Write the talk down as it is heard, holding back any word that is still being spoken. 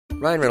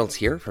Ryan Reynolds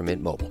here from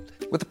Mint Mobile.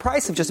 With the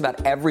price of just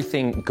about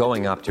everything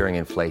going up during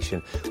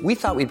inflation, we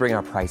thought we'd bring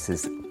our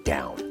prices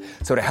down.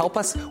 So to help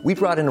us, we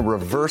brought in a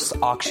reverse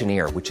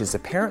auctioneer, which is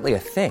apparently a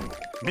thing.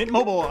 Mint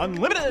Mobile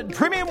Unlimited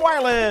Premium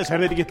Wireless. How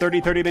to get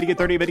 30, 30, bit to get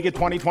 30, bit to get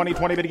 20, 20,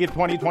 20, bit to get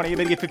 20, 20,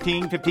 bit to get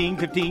 15, 15,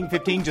 15,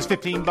 15, just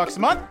 $15 a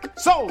month?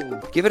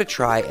 Sold! Give it a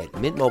try at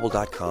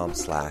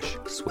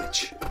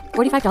mintmobile.com/switch.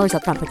 $45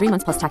 up front for 3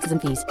 months plus taxes and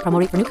fees.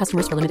 Promo rate for new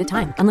customers for limited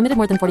time. Unlimited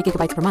more than 40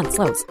 gigabytes per month.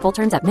 Slows full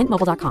terms at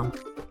mintmobile.com.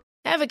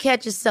 Ever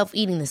catch yourself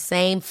eating the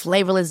same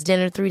flavorless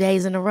dinner 3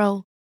 days in a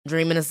row?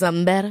 Dreaming of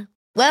something better?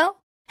 Well,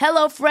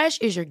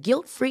 HelloFresh is your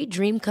guilt-free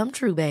dream come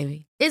true,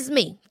 baby. It's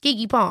me,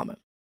 Keke Palmer.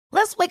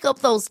 Let's wake up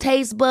those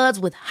taste buds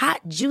with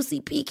hot, juicy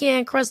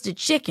pecan-crusted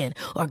chicken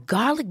or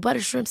garlic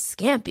butter shrimp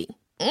scampi.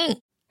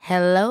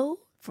 Hello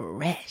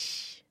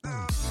Fresh.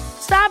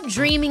 Stop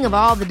dreaming of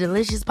all the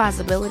delicious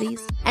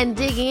possibilities and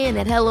dig in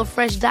at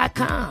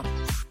HelloFresh.com.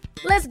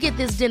 Let's get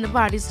this dinner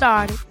party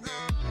started.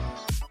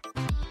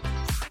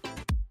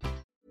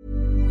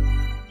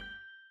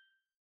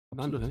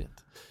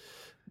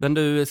 Men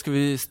du, ska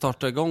vi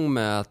starta igång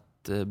med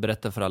att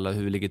berätta för alla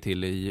hur vi ligger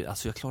till i...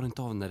 Alltså jag klarar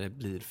inte av när det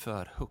blir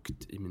för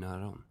högt i mina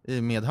öron.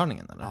 I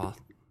medhörningen eller? Ja.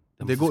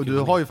 Det går, du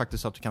har ju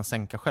faktiskt så att du kan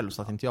sänka själv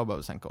så att inte jag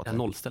behöver sänka åt dig. Jag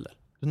nollställer.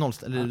 Du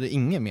nollställer? Eller är det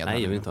ingen medhörning?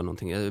 Nej, jag vill inte ha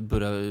någonting. Jag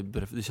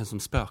börjar, det känns som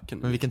spöken.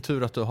 Men vilken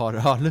tur att du har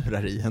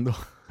hörlurar i ändå.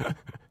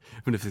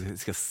 Men det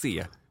ska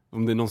se.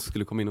 Om det är någon som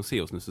skulle komma in och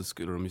se oss nu så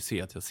skulle de ju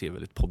se att jag ser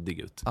väldigt poddig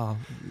ut. Ja.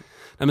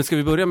 Nej, men ska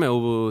vi börja med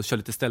att köra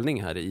lite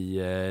ställning här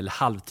i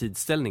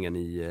halvtidsställningen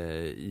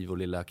i vår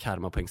lilla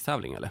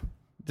karmapoängstävling eller?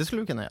 Det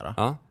skulle vi kunna göra.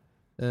 Ja.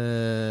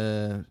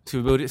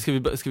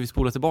 Ska vi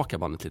spola tillbaka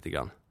bandet lite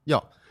grann?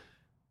 Ja.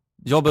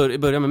 Jag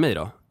börjar med mig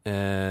då.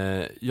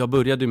 Jag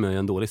började med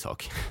en dålig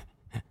sak.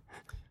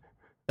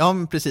 Ja,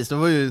 men precis. Det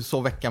var ju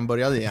så veckan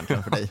började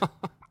egentligen för dig.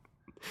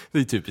 Det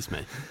är typiskt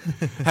mig.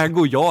 Här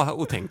går jag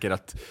och tänker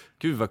att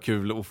gud vad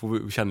kul att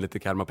få känna lite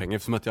karmapengar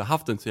eftersom att jag har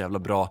haft en så jävla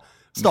bra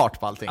start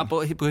på allting.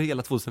 På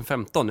hela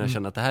 2015 när jag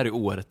känner att det här är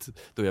året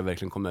då jag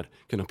verkligen kommer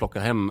kunna plocka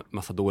hem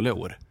massa dåliga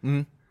år.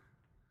 Mm.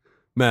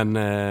 Men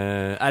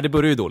det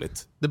börjar ju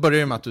dåligt. Det börjar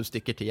ju med att du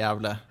sticker till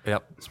Gävle,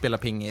 ja. Spelar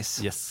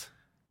pingis, yes.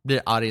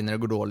 Blir arg när det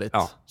går dåligt,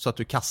 ja. Så att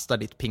du kastar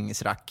ditt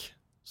pingisrack.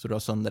 Så du har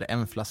sönder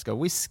en flaska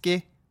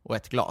whisky och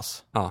ett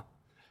glas. Ja.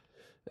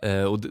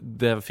 Och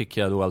det fick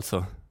jag då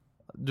alltså...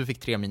 Du fick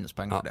 3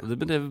 minuspoäng för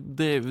det.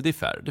 Det är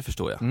fair, det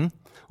förstår jag.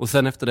 Och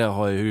sen efter det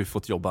har jag ju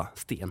fått jobba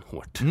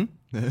stenhårt.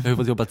 Jag har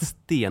fått jobba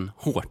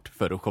stenhårt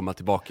för att komma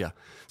tillbaka.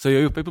 Så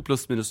jag är uppe på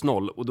plus minus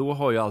 0 och då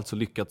har jag alltså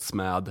lyckats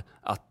med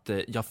att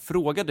jag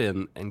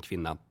frågade en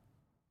kvinna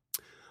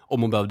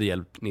om hon behövde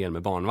hjälp ner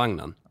med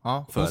barnvagnen.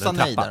 Ja, hon sa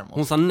nej däremot.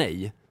 Hon sa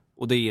nej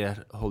och det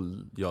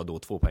höll jag då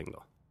 2 poäng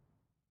då.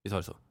 Vi tar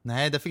det så.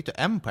 Nej, där fick du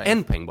 1 poäng.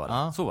 1 poäng bara,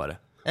 ja. Så var det.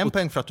 1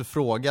 poäng för att du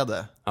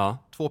frågade. Ja.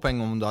 2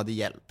 poäng om du hade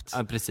hjälpt.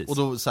 Ja, precis. Och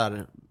då så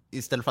här,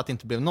 istället för att det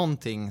inte blev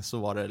någonting så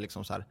var det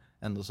liksom så här,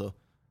 ändå så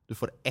du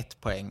får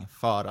 1 poäng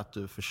för att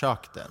du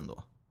försökte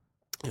ändå.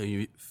 Jag är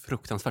ju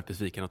fruktansvärt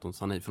besviken att hon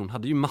sa nej för hon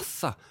hade ju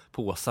massa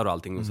påsar och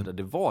allting och så där.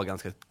 Det var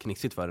ganska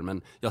knixigt för henne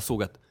men jag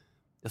såg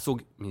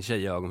min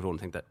tjej i ögonvrån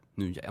och tänkte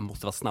nu jag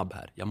måste vara snabb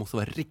här. Jag måste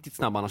vara riktigt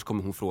snabb annars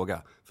kommer hon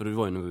fråga för du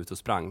var ju nu ute och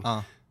sprang.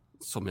 Ja.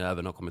 Som jag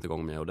även har kommit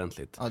igång med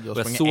ordentligt. Ja, du har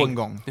sprungit en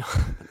gång. Ja,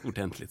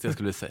 ordentligt, jag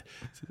skulle säga.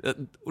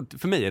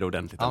 För mig är det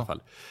ordentligt i alla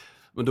fall.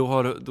 Men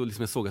då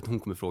liksom jag såg att hon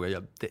kommer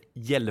fråga. Det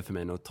gäller för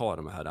mig nu att ta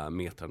de här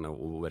metrarna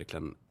och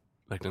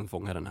verkligen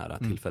fånga den här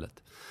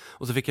tillfället.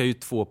 Och så fick jag ju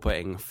 2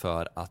 poäng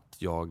för att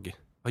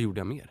vad gjorde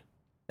jag mer?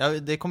 Ja,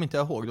 det kommer inte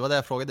jag ihåg. Det var det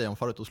jag frågade dig om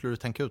förut. Då skulle du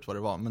tänka ut vad det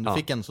var. Men du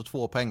fick ändå så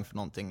 2 poäng för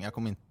någonting. Jag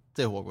kommer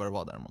inte ihåg vad det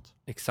var däremot.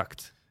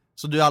 Exakt.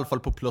 Så du är i alla fall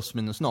på plus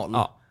minus 0.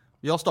 Ja.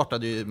 Jag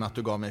startade ju med att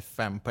du gav mig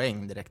 5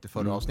 poäng direkt i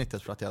förra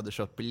avsnittet för att jag hade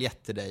köpt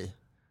biljett till dig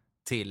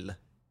till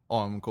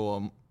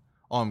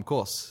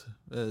AMKs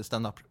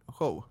stand-up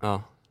show.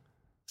 Ja.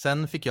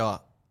 Sen fick jag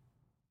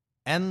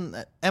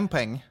en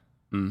poäng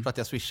för att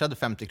jag swishade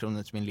 50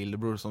 kronor till min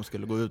lillebror som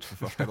skulle gå ut för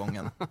första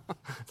gången. Så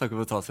han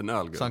kunde få ta sig en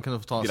öl. Så han kunde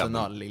få ta sig en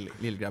öl,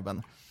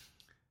 lillgrabben.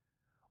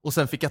 Och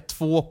sen fick jag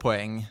 2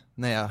 poäng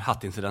när jag...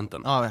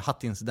 Hattincidenten. Ja,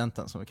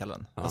 hattincidenten som vi kallar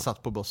den. Jag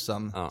satt på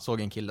bussen,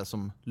 såg en kille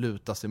som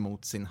lutade sig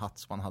mot sin hatt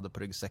som han hade på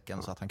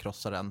ryggsäcken så att han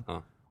krossade den.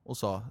 Och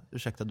sa,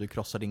 ursäkta du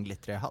krossade din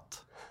glittriga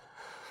hatt.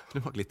 Det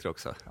var glitter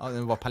också. Ja,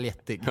 den var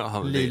paljettig.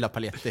 Ja, lila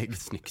paljettig.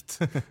 Snyggt.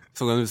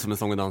 Såg han ut som en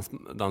sång och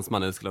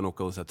dansman eller skulle han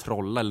åka och så här,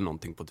 trolla eller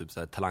någonting på typ så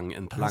här,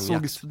 en talangjakt. Han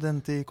såg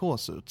student i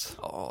kås ut.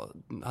 Ja,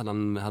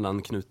 hade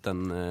han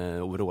knuten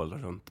overall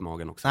runt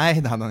magen också?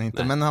 Nej, det hade han inte.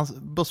 Nej. Men hans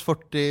buss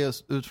 40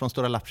 ut från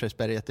Stora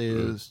Lapptjärnsberget är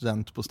ju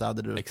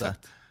studentbostäder där ute.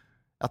 Exakt.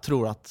 Jag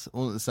tror att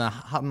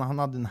han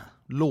hade en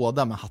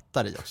låda med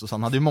hattar i också. Så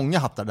han hade ju många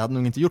hattar. Det hade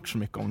nog inte gjort så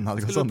mycket om han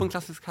hade gått skulle på en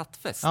klassisk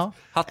hattfest. Ja,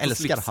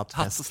 älskar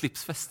hatt och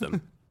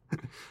slipsfesten.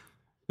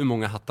 Hur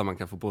många hattar man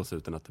kan få på sig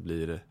utan att det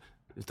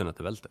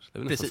välter. Det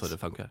är nästan så det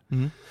funkar.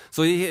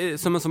 Så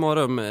som en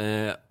summarum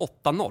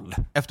 8-0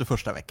 efter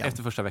första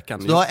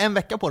veckan. Så du har en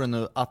vecka på dig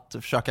nu att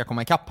försöka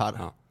komma ikapp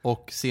här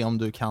och se om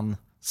du kan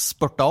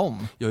spurta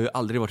om. Jag har ju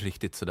aldrig varit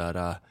riktigt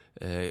sådär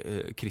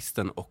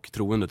kristen och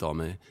troende av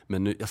mig.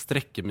 Men nu, jag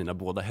sträcker mina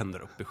båda händer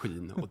upp i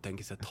skyn och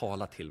tänker sig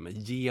tala till mig.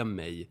 Ge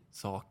mig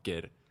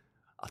saker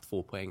att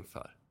få poäng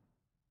för.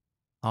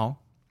 Ja.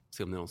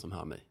 Se om det är någon som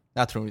hör mig.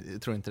 Jag tror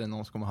inte det är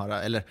någon som kommer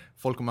höra. Eller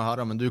folk kommer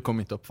höra, men du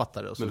kommer inte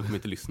uppfatta det. Och så. Men du kommer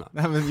inte lyssna.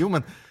 Nej,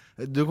 men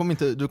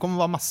du kommer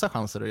vara massa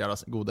chanser att göra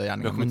goda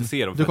gärningar. Jag kommer inte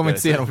se dem. Du kommer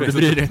inte se dem för du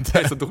bryr dig inte.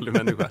 Jag är så dålig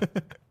människa.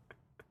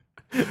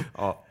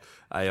 Ja,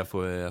 nej, jag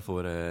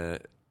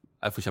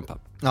får kämpa.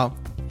 Ja.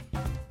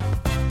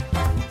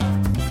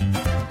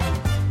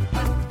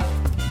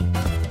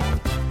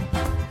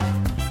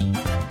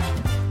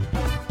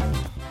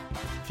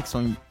 Fick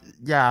sån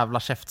jävla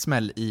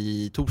käftsmäll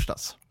i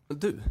torsdags.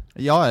 Du?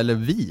 Ja, eller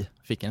vi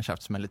fick en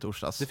käftsmäll i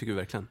torsdags. Det fick vi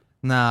verkligen.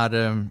 När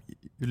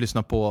vi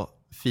lyssnade på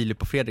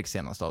Filip och Fredriks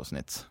senaste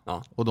avsnitt.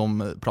 Ja. Och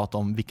de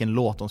pratade om vilken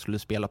låt de skulle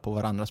spela på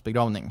varandras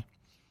begravning.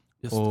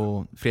 Just det.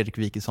 Och Fredrik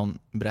Wikesson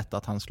berättade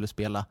att han skulle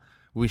spela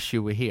Wish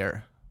You Were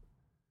Here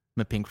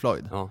med Pink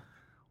Floyd. Ja.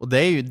 Och det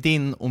är ju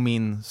din och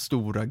min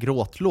stora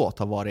gråtlåt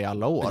har varit i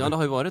alla år. Ja, det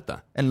har ju varit det.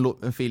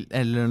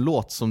 En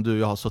låt som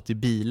du har suttit i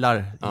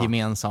bilar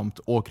gemensamt,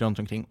 åkt runt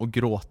omkring och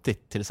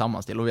gråtit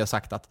tillsammans till. Och vi har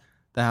sagt att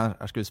det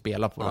här ska vi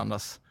spela på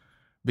varandras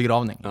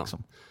begravning.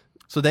 Liksom.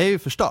 Så det är ju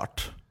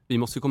förstört. Vi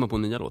måste ju komma på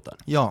nya låtar.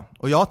 Ja,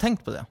 och jag har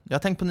tänkt på det. Jag har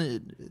tänkt på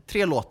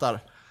 3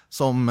 låtar.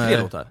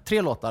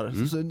 Tre låtar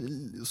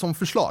som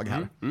förslag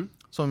här.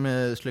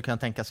 Som skulle kunna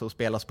tänka sig att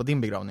spelas på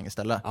din begravning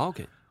istället. Ja,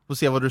 okej. Och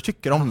se vad du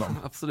tycker om dem.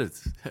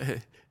 Absolut. Jag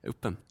är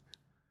öppen.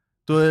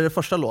 Då är det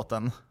första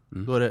låten.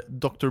 Då är det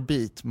Dr.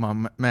 Beat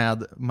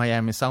med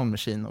Miami Sound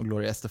Machine och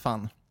Gloria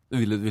Estefan.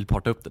 Du vill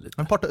parta upp det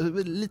lite?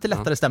 Men lite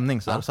lättare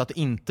stämning så att det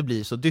inte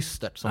blir så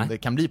dystert som det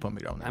kan bli på en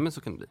begravning. Nej, men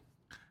så kan det bli.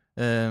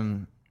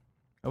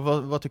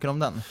 Vad tycker du om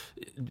den?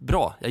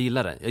 Bra, jag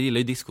gillar det. Jag gillar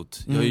ju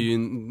diskot. Jag är ju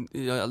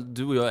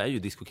du och jag är ju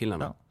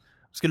diskokillarna. Ja.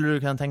 Skulle du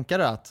kunna tänka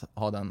dig att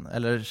ha den?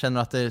 Eller känner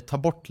du att det tar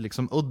bort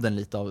liksom udden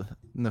lite av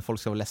när folk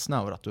ska vara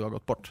ledsna över att du har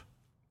gått bort?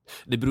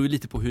 Det beror ju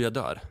lite på hur jag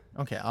dör.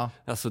 Okej, ja.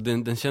 Alltså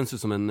den känns ju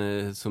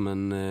som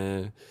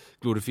en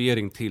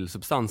glorifiering till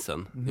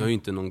substansen. Jag är ju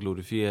inte någon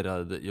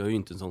glorifierad, jag är ju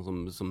inte en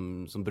sån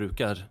som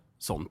brukar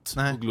sånt.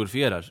 Nej. Och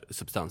glorifierar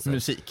substanser.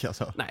 Musik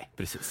alltså. Nej,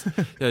 precis.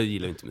 Jag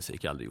gillar ju inte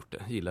musik, jag har aldrig gjort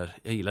det.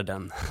 Jag gillar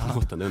den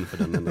låten, den för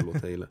den enda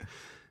låten jag gillar.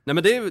 Nej,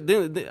 men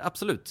det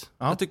absolut.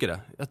 Ja. Jag tycker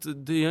det.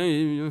 Jag är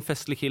ju en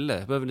festlig kille.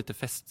 Jag behöver lite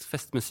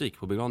festmusik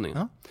på begravningen.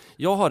 Ja.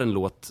 Jag har en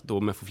låt, då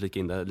om jag får flika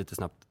in det lite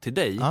snabbt, till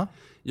dig. Ja.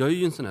 Jag är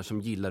ju en sån här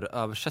som gillar att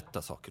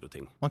översätta saker och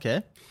ting.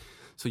 Okej.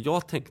 Så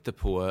jag tänkte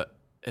på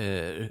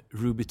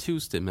Ruby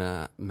Tuesday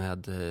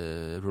med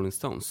Rolling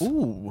Stones.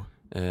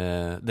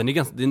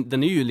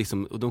 Den är ju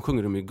liksom, och de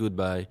sjunger ju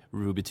Goodbye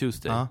Ruby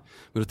Tuesday. Ja.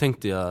 Men då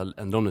tänkte jag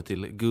ändra om det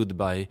till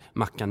Goodbye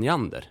Mackan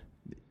Jander.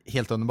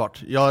 Helt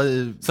underbart. Jag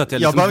liksom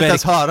behöver inte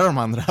ens höra de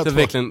andra. Så jag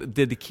verkligen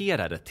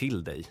dedikerar det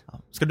till dig. Ja.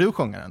 Ska du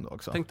sjunga den då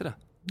också? Tänkte det.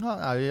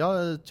 Ja,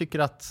 jag tycker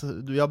att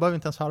jag behöver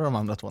inte ens höra de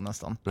andra 2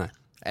 nästan. Nej.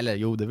 Eller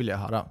jo, det vill jag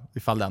höra.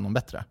 Ifall det är någon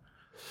bättre.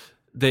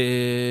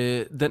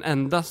 Den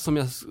enda som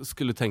jag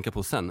skulle tänka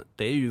på sen,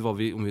 det är ju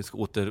om vi ska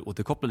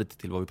återkoppla lite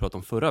till vad vi pratade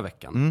om förra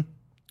veckan.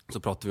 Så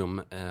pratade vi om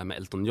med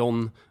Elton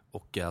John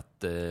och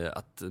att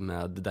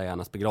med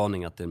Dianas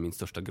begravning att det är min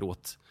största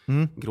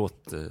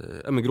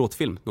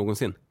gråtfilm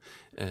någonsin.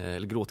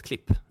 Eller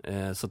gråtklipp.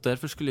 Så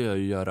därför skulle jag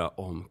ju göra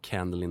om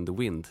Candle in the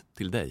Wind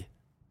till dig.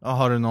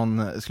 Har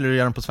du skulle du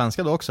göra den på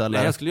svenska då också? Eller?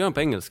 Nej, jag skulle göra den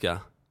på engelska.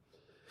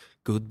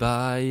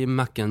 Goodbye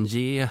Mackan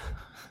G.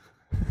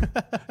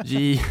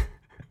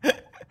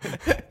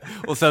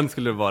 Och sen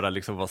skulle det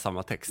vara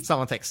samma text.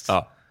 Samma text?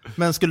 Ja.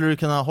 Men skulle du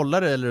kunna hålla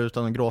det eller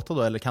utan att gråta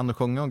då? Eller kan du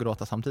sjunga och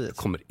gråta samtidigt? Jag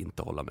kommer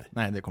inte hålla mig.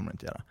 Nej, det kommer du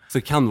inte göra. Så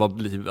det kan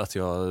vara att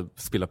jag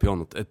spelar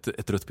pianot,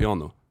 ett rött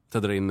piano. Så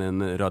jag drar in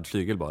en röd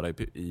flygel bara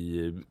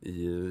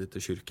i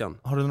kyrkan.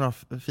 Har du några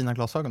fina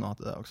glasögon att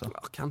ha det också?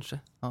 Ja, kanske.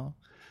 Ja.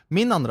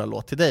 Min andra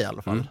låt till dig i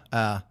alla fall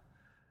är...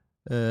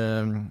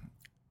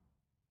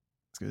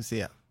 ska vi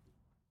se...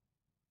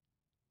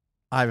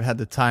 I've had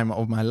the time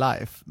of my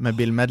life med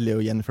Bill Medley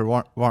och Jennifer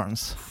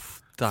Warnes.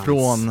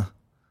 Från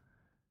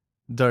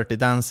Dirty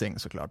Dancing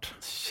såklart.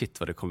 Shit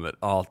vad det kommer.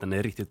 Ja, den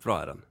är riktigt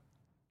bra, är den.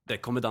 Det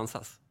kommer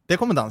dansas. Det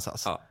kommer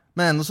dansas. Ja.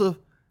 Men ändå så,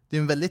 det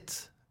är en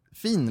väldigt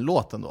fin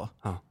låt ändå.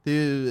 Ja. Det är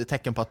ju ett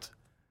tecken på att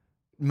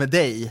med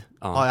dig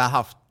har jag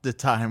haft the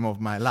time of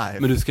my life.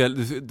 Men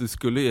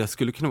jag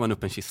skulle kunna vara en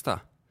öppen kista.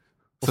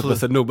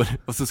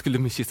 Och så skulle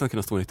min kistan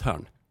kunna stå i ett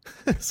hörn.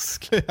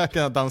 Skulle jag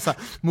kunna dansa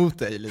mot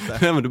dig lite?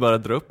 Ja, men du bara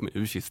drar upp mig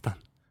ur kistan.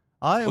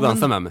 Och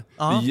dansa med mig.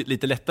 Det är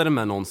lite lättare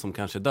med någon som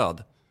kanske är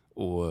död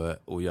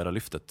och göra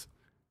lyftet.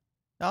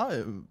 Ja,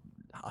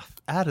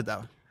 är det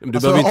där?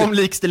 Om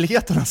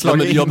likställigheten har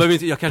slagit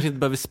in. Jag kanske inte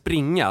behöver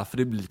springa, för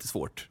det blir lite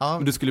svårt.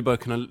 Men du skulle bara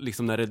kunna,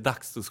 liksom när det är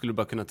dags, så skulle du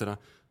bara kunna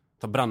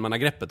ta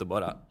brandmannagreppet och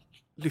bara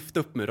lyfta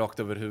upp mig rakt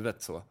över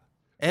huvudet så.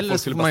 Eller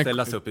folk skulle bara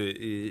ställa sig upp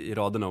i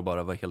raderna och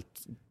bara vara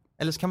helt...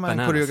 Eller så kan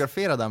man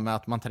koreografera det med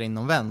att man tar in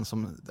någon vän,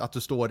 som att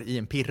du står i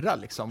en pirra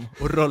liksom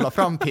och rullar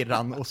fram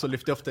pirran och så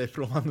lyfter upp dig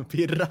från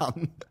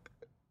pirran.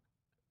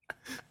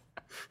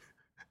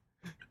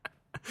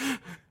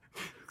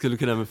 Skulle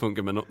kunna även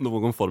funka med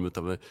någon form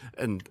av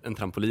en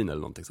trampolin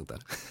eller någonting sånt där.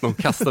 De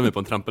kastar mig på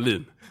en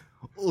trampolin.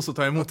 Och så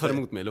tar jag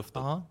emot mig i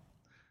luften. Ja,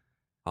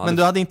 men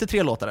du hade inte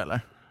 3 låtar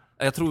eller?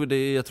 Jag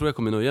tror jag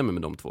kommer nöja mig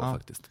med de 2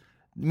 faktiskt.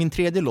 Min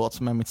tredje låt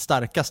som är mitt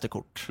starkaste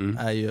kort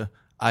är ju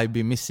I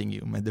Be Missing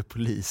You med The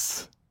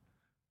Police.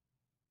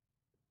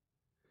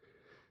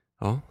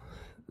 Ja,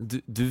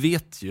 du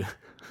vet ju.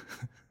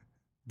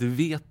 Du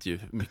vet ju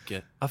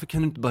mycket. Varför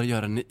kan du inte bara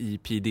göra en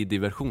P.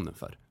 Diddy-versionen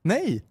för?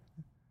 Nej!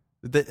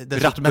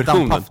 Dessutom är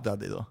Dan Puff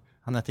Daddy då.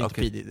 Han heter inte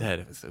P.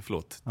 Diddy.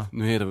 Förlåt.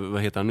 Nu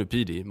vad heter han nu? P.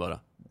 Diddy bara?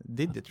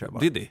 Diddy tror jag bara.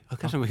 Diddy?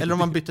 Eller om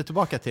man bytte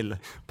tillbaka till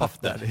Puff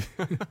Daddy.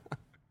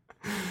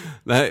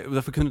 Nej,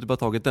 därför kunde du inte bara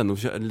tagit den och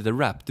köra lite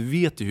rap. Du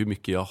vet ju hur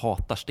mycket jag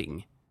hatar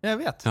Sting. Jag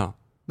vet. Ja.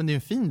 Men det är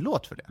en fin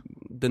låt för det.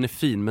 Den är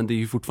fin, men det är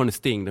ju fortfarande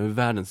Sting. Den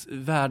är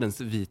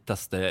världens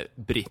vitaste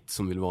britt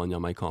som vill vara en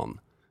jamaican.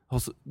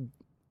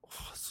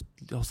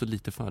 Jag har så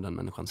lite för den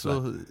människan.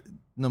 Så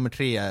nummer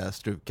 3 är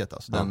struket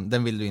alltså.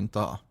 Den vill du inte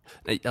ha.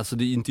 Nej, alltså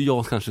det är inte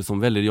jag kanske som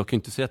väljer. Jag kan ju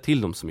inte säga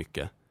till dem så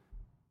mycket.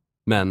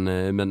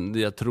 Men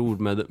jag tror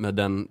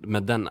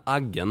med den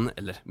aggen,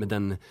 eller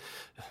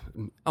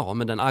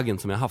med den aggen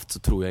som jag haft, så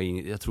tror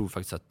jag tror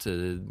faktiskt att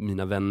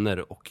mina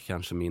vänner och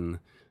kanske min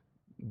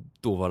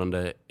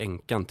dåvarande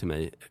änkan till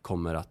mig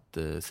kommer att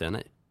säga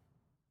nej.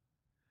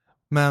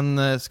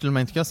 Men skulle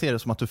man inte kunna se det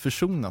som att du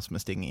försonas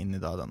med Sting in i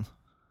döden?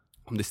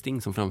 Om det är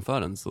Sting som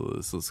framför den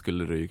så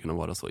skulle det ju kunna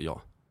vara så,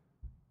 ja.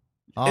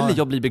 Eller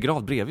jag blir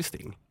begravd bredvid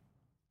Sting.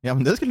 Ja,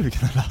 men det skulle vi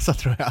kunna läsa,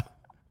 tror jag.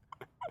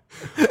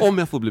 Om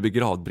jag får bli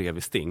begravd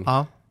bredvid Sting.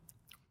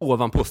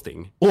 Ovanpå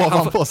Sting.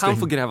 Han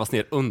får grävas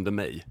ner under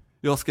mig.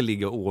 Jag ska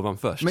ligga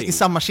ovanför Sting. Men i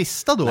samma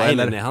kista då? Nej,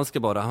 eller? Nej,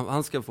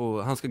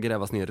 han ska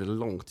grävas ner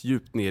långt,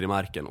 djupt ner i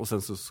marken. Och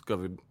sen så ska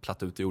vi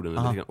platta ut i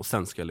jorden. Och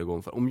sen ska jag ligga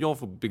ovanför. Om jag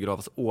får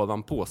begravas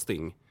ovanpå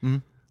Sting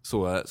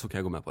så kan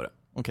jag gå med på det.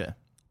 Okej.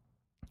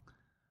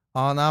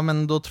 Ja, nej,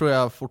 men då tror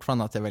jag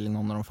fortfarande att jag väljer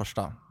någon av de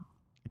första.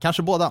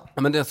 Kanske båda.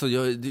 Ja, men det är alltså,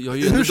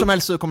 hur som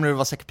helst så kommer det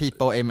vara Zac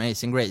Pipa och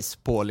Amazing Grace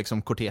på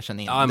liksom kortegen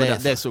in. Ja,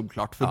 det är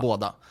såklart för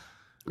båda.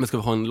 Men ska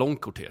vi ha en lång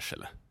kortege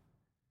eller?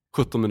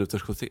 17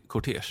 minuters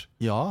kortege?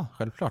 Ja,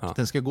 självklart. Ja.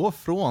 Den ska gå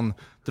från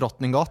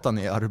Drottninggatan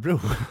i Örebro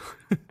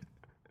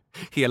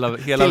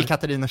till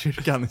Katarina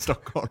kyrkan i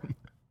Stockholm.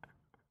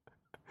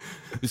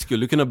 Vi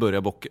skulle kunna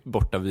börja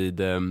borta vid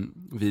ja,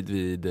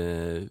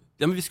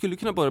 men vi skulle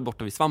kunna börja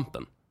borta vid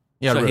Svampen.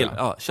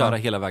 Köra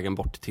hela vägen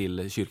bort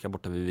till kyrkan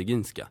borta vid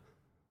Viginska.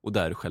 Och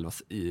där är själva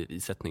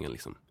isättningen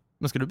liksom.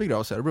 Men ska du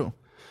begravas i Örebro?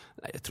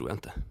 Nej, jag tror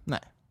inte. Nej.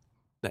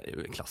 Det är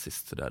ju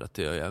klassiskt sådär att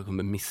jag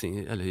kommer missing,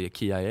 eller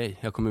KIA.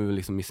 Jag kommer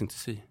liksom missing to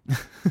see.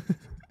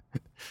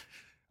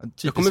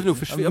 Jag kommer nog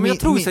försvinna. Men jag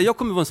tror så jag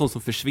kommer vara en sån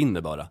som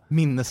försvinner bara.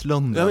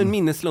 Minneslund. Ja, en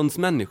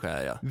minneslundsmänniska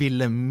är jag.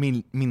 Ville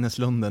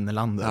Minneslunden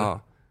Nelander.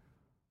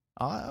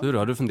 Ja. Hur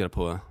har du funderat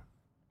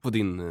på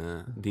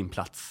din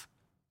plats?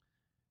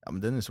 Ja,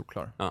 men den är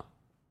såklar. Ja.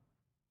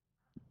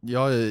 Det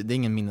är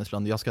ingen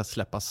minneslund. Jag ska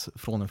släppas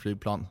från en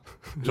flygplan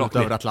ut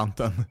över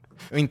Atlanten.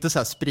 Och inte så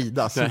här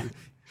spridas. Nej.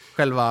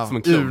 Själva som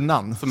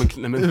urnan.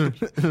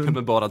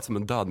 Men bara som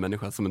en död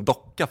människa. Som en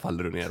docka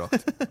faller du neråt.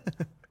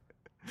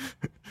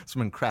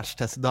 Som en crash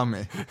test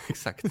dummy.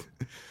 Exakt.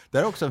 Det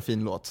är också en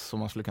fin låt som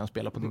man skulle kunna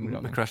spela på din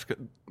begravning.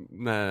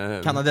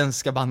 med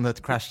kanadensiska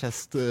bandet Crash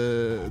Test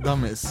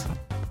Dummies.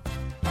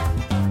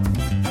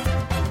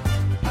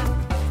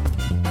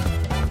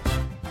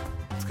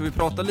 Ska vi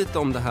prata lite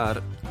om det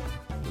här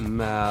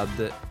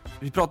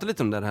vi pratade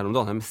lite om det här om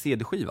dagen, här med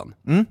CD-skivan.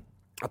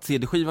 Att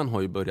CD-skivan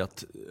har ju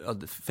börjat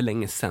för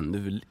länge sedan. Det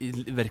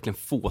är verkligen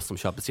få som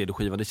köper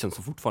CD-skivan. Det känns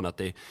som fortfarande att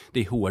det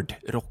är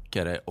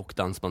hårdrockare och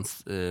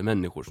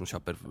dansbandsmänniskor som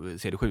köper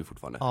CD-skivor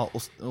fortfarande. Ja,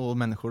 och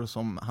människor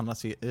som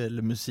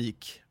handlar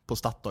musik på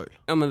Statoil.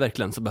 Ja, men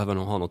verkligen, så behöver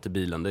de ha något i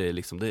bilen. Det är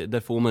liksom, där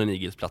får man en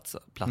Eagles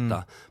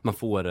platta. Man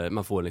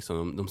får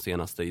liksom de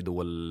senaste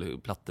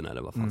Idol-plattorna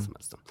eller vad fan som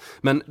helst.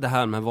 Men det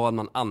här med vad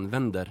man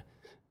använder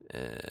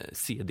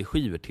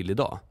CD-skivor till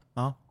idag.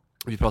 Ja.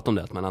 Vi pratade om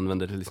det, att man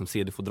använder liksom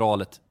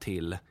CD-fodralet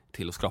till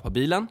att skrapa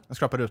bilen.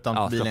 Skrapa rutan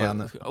på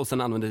bilen. Och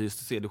sen använder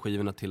just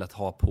CD-skivorna till att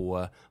ha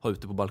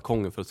ute på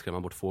balkongen för att skrämma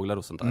bort fåglar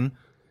och sånt där.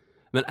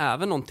 Men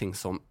även någonting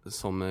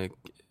som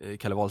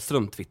Kalle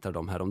Wahlström twittrade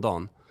om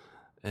häromdagen.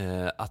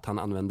 Att han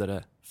använder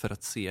det för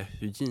att se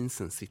hur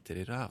jeansen sitter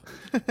i röven.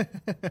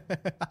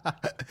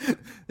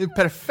 Det är en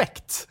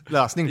perfekt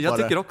lösning på det. Jag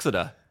tycker också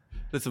det.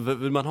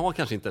 Man har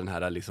kanske inte den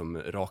här liksom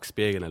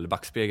rakspegeln eller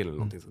backspegeln eller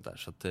någonting sånt där.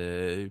 Så att det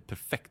är ett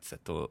perfekt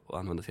sätt att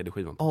använda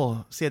CD-skivan på.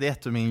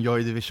 CD1 ur min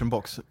Joy Division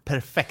box.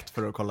 Perfekt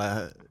för att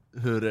kolla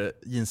hur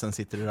jeansen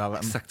sitter i röven.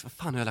 Exakt, vad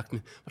fan har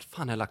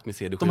jag lagt med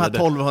CD-skivan? De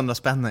här 1200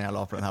 spännen jag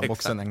la på den här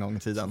boxen en gång i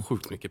tiden.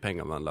 Sjukt mycket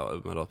pengar man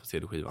la på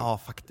CD-skivan. Ja,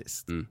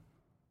 faktiskt.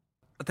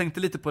 Jag tänkte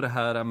lite på det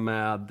här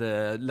med,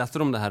 läste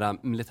du om det här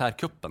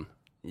militärkuppen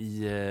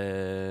i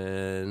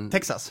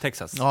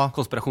Texas. Ja.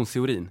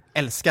 Konspirationsteorin.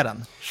 Älskar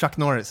den. Chuck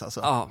Norris alltså.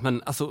 Ja,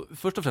 men alltså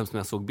först och främst när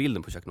jag såg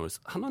bilden på Chuck Norris,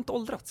 han har inte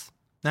åldrats.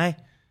 Nej.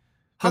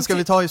 Men ska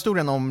vi ta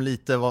historien om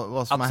lite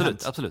vad som har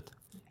hänt? Absolut.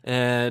 Det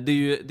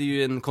är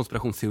ju en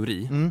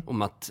konspirationsteori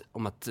om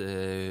att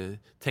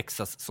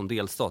Texas som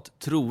delstat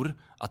tror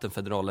att den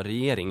federala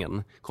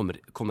regeringen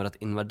kommer att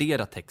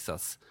invadera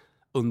Texas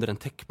under en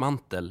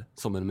täckmantel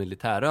som en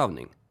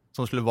militärövning.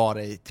 Som skulle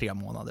vara i 3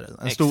 månader.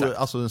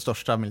 Alltså den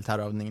största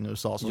militärövningen i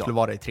USA som skulle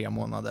vara i 3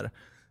 månader.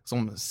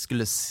 Som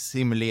skulle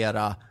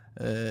simulera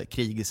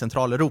krig i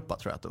Centraleuropa,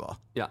 tror jag att det var.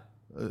 Ja.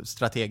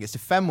 Strategiskt i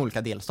 5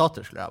 olika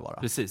delstater skulle det vara.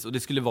 Precis, och det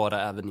skulle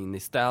vara även in i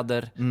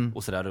städer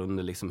och sådär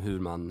under liksom hur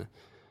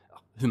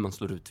man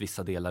slår ut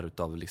vissa delar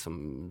av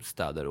liksom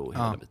städer och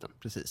hela biten.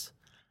 Precis.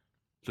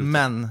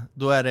 Men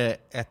då är det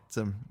ett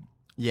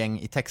gäng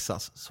i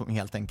Texas som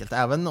helt enkelt,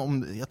 även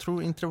om jag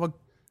tror inte det var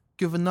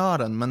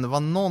guvernören, men det var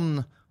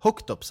någon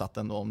högt uppsatt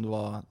ändå, om det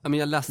var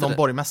någon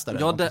borgmästare.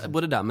 Ja,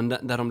 både där, men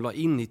där de la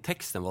in i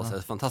texten var så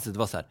här fantastiskt. Det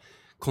var så här: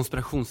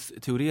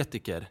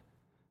 konspirationsteoretiker,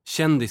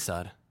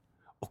 kändisar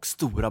och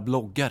stora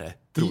bloggare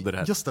trodde det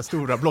här. Just det,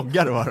 stora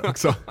bloggare var det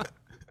också.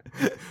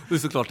 Det är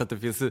såklart att det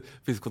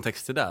finns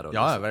kontext till där.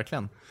 Ja,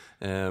 verkligen.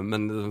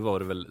 Men var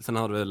det väl, sen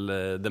har det väl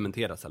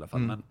dementerats i alla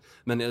fall.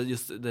 Men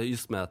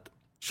just med att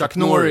Chuck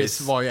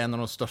Norris var ju en av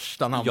de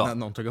största namnen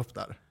de tog upp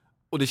där.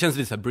 Och det känns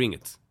lite så här, bring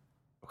it.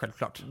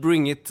 Självklart.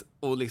 Bring it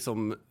och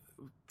liksom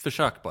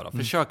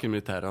försök i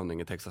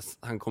militärövning i Texas.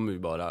 Han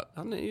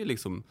är ju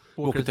liksom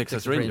Walker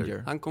Texas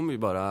Ranger. Han kommer ju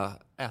bara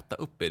äta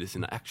upp i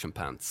sina action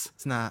pants.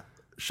 Såna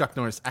Chuck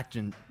Norris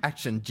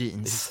action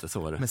jeans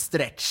med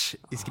stretch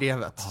i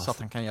skrevet så att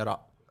han kan göra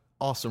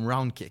awesome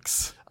round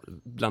kicks.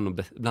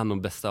 Bland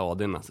de bästa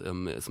AD:na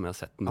som jag har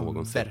sett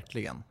någonsin.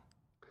 Verkligen.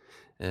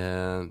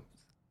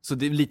 Så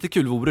det är lite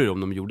kul vore det om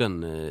de gjorde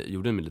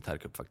en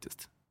militärkupp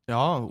faktiskt.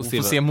 Ja, och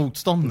få se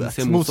motståndet.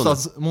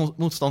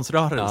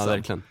 Motståndsrörelsen. Ja,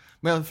 verkligen.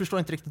 Men jag förstår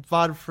inte riktigt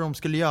varför de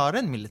skulle göra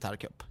en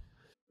militärkupp.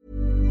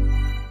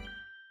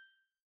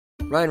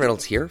 Ryan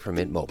Reynolds here from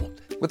Mint Mobile.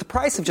 With the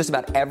price of just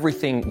about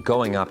everything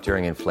going up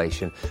during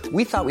inflation,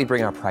 we thought we'd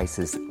bring our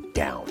prices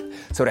down.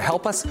 So to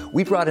help us,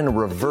 we brought in a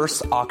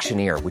reverse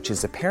auctioneer, which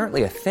is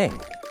apparently a thing.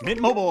 Mint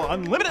Mobile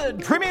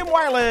Unlimited Premium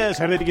Wireless.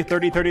 How to get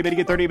 30, 30, bit to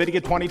get 30, bit to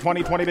get 20,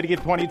 20, 20, bit to get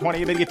 20,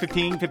 20, bit to get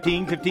 15,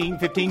 15, 15,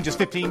 15, just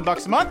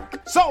 $15 a month?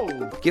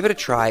 Sold! Give it a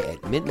try at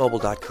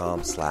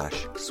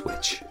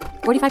mintmobile.com/switch.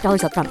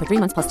 $45 up front for 3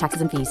 months plus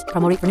taxes and fees.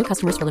 Promo rate for new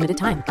customers for limited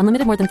time.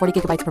 Unlimited more than 40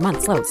 gigabytes per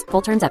month. Slows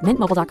full terms at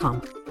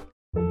mintmobile.com.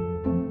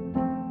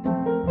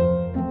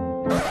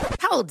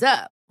 Hold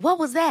up. What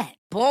was that?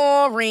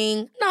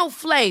 Boring. No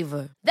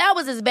flavor. That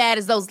was as bad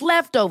as those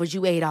leftovers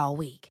you ate all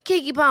week.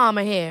 Keke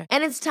Palmer here,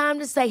 and it's time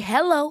to say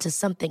hello to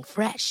something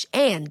fresh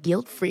and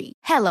guilt-free.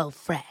 Hello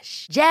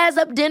Fresh. Jazz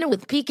up dinner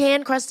with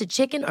pecan-crusted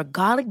chicken or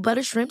garlic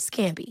butter shrimp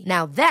scampi.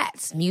 Now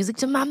that's music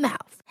to my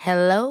mouth.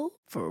 Hello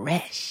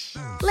Fresh.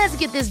 Let's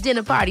get this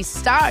dinner party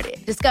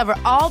started. Discover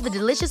all the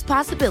delicious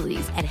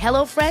possibilities at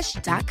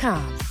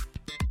hellofresh.com.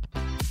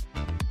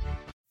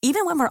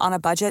 Even when we're on a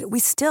budget, we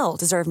still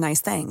deserve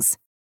nice things.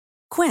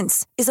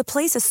 Quince is a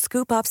place to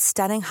scoop up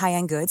stunning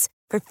high-end goods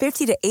for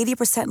 50 to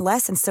 80%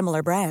 less than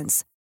similar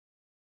brands.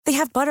 They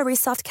have buttery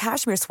soft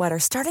cashmere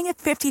sweaters starting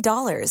at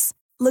 $50,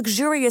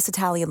 luxurious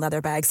Italian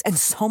leather bags, and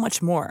so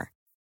much more.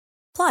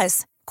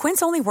 Plus,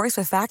 Quince only works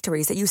with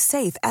factories that use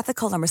safe,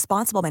 ethical, and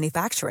responsible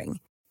manufacturing.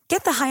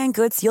 Get the high-end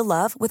goods you'll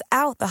love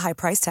without the high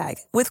price tag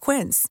with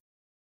Quince.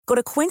 Go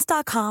to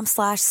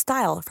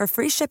quince.com/style for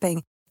free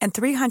shipping and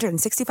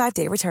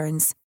 365-day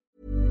returns.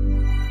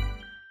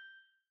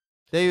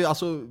 Det är ju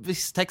alltså,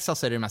 visst,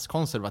 Texas är det mest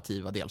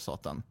konservativa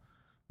delstaten.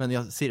 Men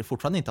jag ser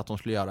fortfarande inte att de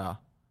skulle göra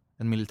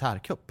en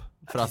militärkupp.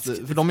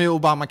 För de är ju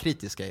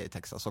Obama-kritiska i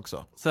Texas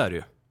också. Så är det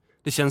ju.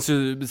 Det känns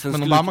ju...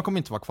 Men Obama kommer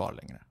inte vara kvar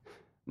längre.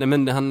 Nej,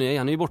 men han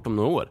är ju bort om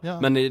några år.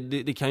 Ja. Men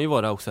det kan ju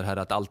vara också här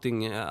att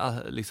allting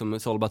liksom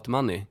is all about the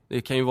money.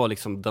 Det kan ju vara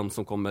liksom de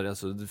som kommer,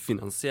 alltså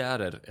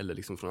finansiärer eller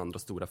liksom från andra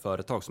stora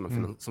företag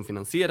som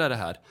finansierar det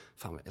här.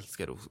 Fan, jag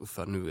älskar det.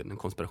 För nu är det en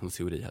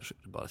konspirationsteori här så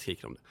jag bara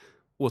skriker om det.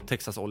 Och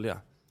Texas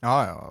olja.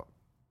 Ja.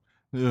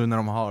 Nu när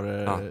de har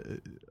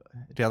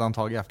redan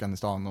tagit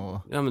Afghanistan och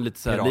men lite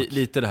så här,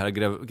 lite det här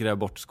gräv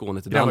bort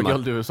Skåne till Danmark. Gräva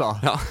guld i USA.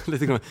 Ja,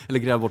 lite, eller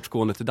gräv bort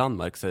Skåne till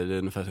Danmark, så är det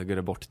ungefär så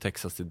gräv bort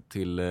Texas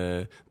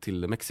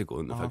till Mexiko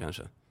ungefär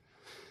kanske.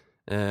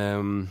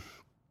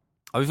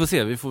 Ja, vi får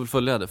se, vi får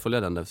följa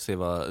den där för se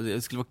vad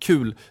det skulle vara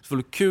kul. Det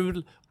skulle vara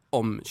kul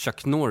om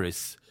Chuck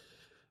Norris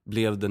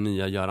blev den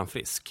nya Göran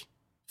Frisk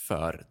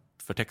för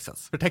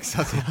Texas. För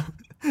Texas, ja.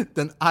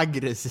 Den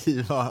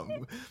aggressiva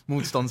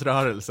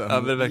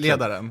motståndsrörelsen,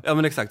 ledaren. Ja,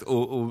 men exakt.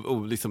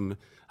 Och liksom,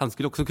 han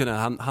skulle också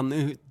kunna, han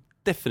är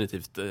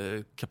definitivt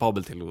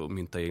kapabel till att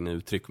mynta egna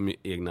uttryck och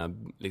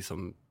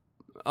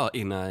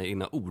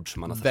egna ord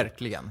som han har sagt.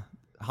 Verkligen.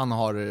 Han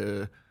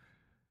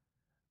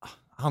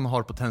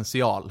har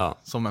potential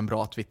som en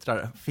bra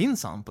twittrare.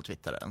 Finns han på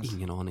Twitter ens?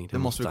 Ingen aning. Det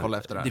måste vi kolla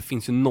efter det. Det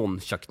finns ju någon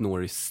Chuck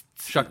Norris...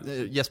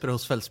 Jesper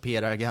Husfeldts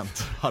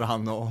PR-agent har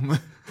han om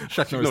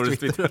Chuck Norris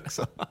Twitter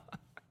också.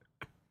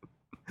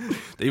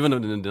 Det är ju en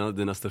av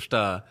dina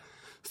största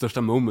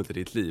moment i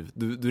ditt liv.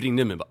 Du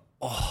ringde mig och bara,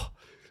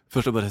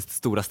 Första var det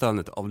stora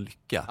stönet av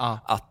lycka.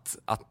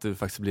 Att du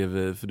faktiskt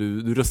blev, för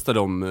du röstade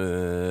om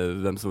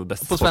vem som var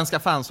bäst. På Svenska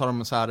fans har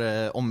de så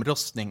här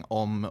omröstning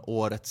om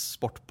årets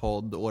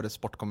sportpodd, årets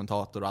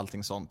sportkommentator och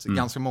allting sånt.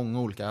 Ganska många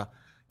olika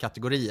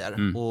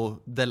kategorier.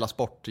 Och Della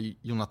Sport,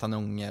 Jonathan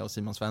Unge och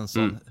Simon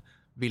Svensson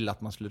ville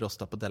att man skulle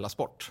rösta på Della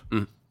Sport.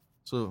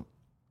 Så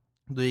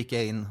då gick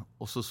jag in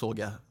och så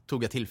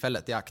tog jag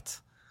tillfället i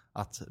akt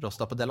att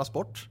rösta på Della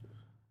Sport.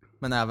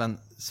 Men även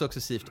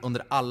successivt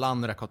under alla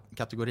andra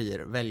kategorier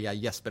välja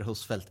Jesper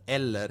Husfeldt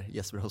eller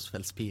Jesper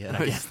Husfeldts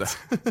PR-agent.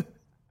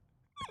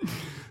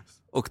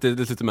 Och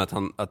det slutade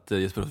med att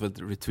Jesper Husfeldt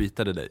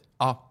retweetade dig.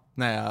 Ja,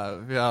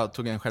 jag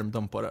tog en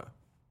skärmdump på det.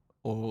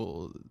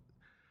 Och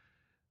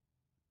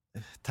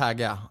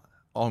tagga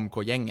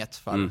AMK-gänget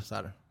för så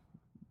här,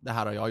 det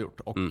här har jag gjort.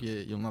 Och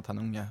Jonathan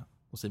Unge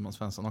och Simon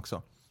Svensson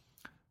också.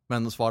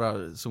 Men då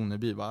svarar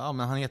Soneby men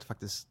han heter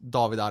faktiskt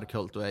David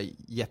Arkhult och är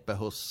Jeppe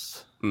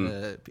Huss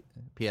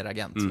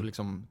PR-agent. Och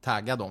liksom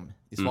tagga dem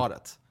i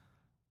svaret.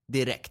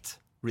 Direkt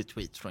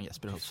retweet från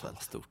Jesper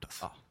Husfeldt. Stort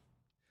alltså.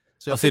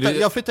 Ja. Så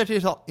jag flyttar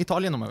till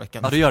Italien om en vecka.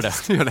 Ja, du gör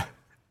det.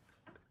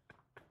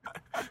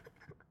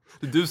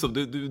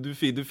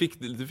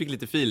 Du fick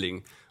lite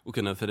feeling och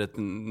kunna för det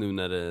nu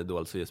när det då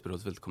alltså Jesper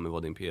Husfeldt kommer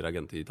vara din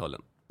PR-agent i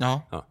Italien.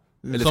 Ja.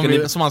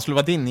 Eller som han skulle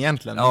vara din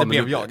egentligen, ja, det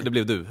blev jag. Det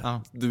blev du.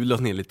 Ja. Du la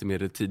ner lite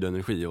mer tid och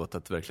energi åt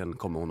att verkligen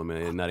komma honom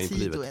nära in på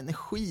livet. Tid och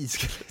energi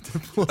skulle jag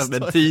inte påstå.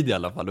 Men tid i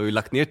alla fall, du har ju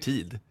lagt ner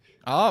tid.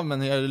 Ja,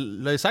 men jag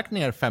har ju sagt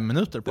ner 5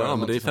 minuter på det. Ja,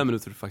 men det är 5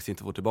 minuter du faktiskt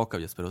inte får tillbaka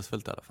av Jesper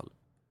Husfeldt i alla fall.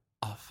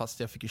 Ja, fast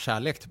jag fick ju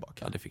kärlek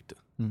tillbaka. Ja, det fick du.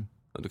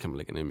 Ja, då kan man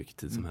lägga ner mycket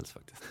tid som helst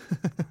faktiskt.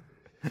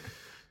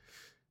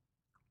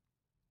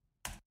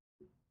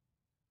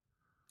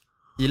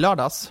 I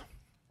lördags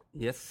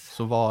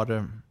så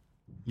var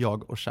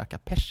jag och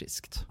käkade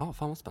persiskt. Ja,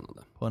 fan vad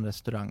spännande. På en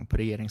restaurang på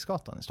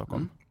Regeringsgatan i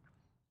Stockholm.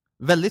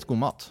 Väldigt god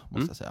mat,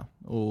 måste jag säga.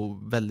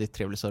 Och väldigt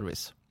trevlig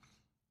service.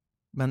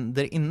 Men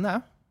där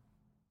inne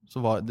så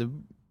var det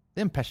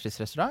är en persisk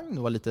restaurang.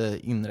 Det var lite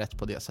inrätt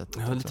på det sättet.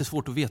 Jag har lite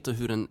svårt att veta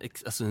hur en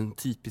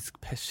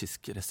typisk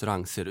persisk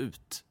restaurang ser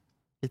ut.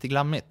 Lite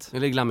glammigt.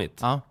 Eller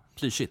glammigt? Ja.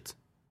 Plyschigt?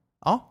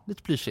 Ja,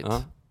 lite plyschigt.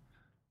 Ja.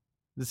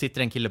 Det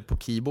sitter en kille på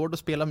keyboard och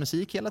spelar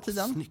musik hela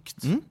tiden. Snyggt.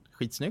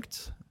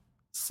 Skitsnyggt.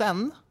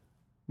 Sen,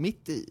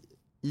 mitt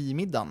i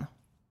middagen,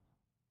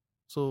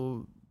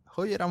 så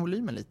höjer han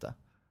volymen lite.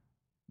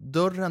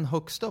 Dörren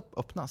högst upp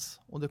öppnas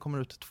och det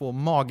kommer ut 2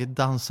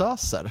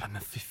 magdansöser. Ja,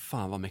 men fy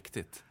fan vad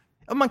mäktigt.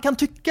 Ja, man kan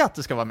tycka att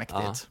det ska vara mäktigt.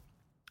 Ja.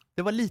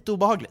 Det var lite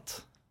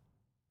obehagligt.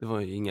 Det var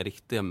ju inga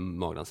riktiga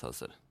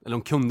magdansöser. Eller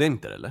de kunde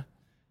inte, eller?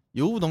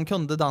 Jo, de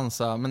kunde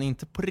dansa, men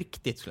inte på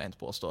riktigt skulle jag inte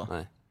påstå.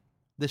 Nej.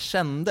 Det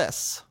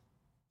kändes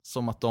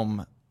som att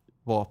de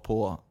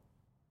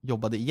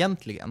jobbade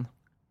egentligen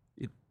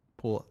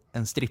på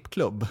en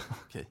strippklubb.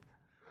 Okay.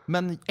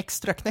 Men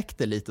extra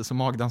knäckte lite som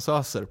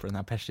magdansöser på den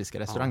här persiska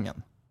restaurangen.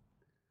 Ja.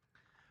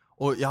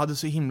 Och jag hade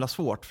så himla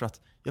svårt för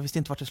att jag visste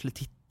inte vart jag skulle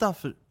titta.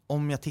 För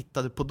om jag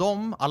tittade på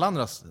dem, alla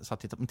andra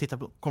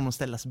kommer de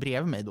ställa sig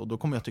bredvid mig då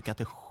kommer jag tycka att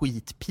det är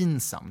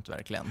skitpinsamt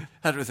verkligen.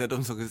 Här vill säga,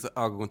 de såg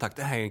ögonkontakt.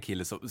 Det här är en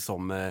kille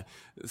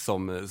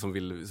som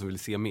vill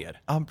se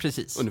mer. Ja,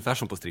 precis. Ungefär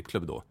som på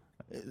strippklubb då.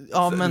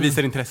 Ja, men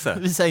visar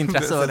intresse.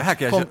 Så det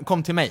här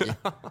kom till mig.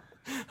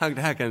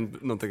 Det här kan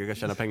någonting jag kan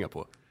tjäna pengar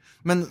på.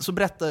 Men så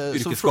berättade...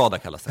 Yrkesskada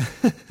kallas det.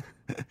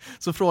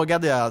 Så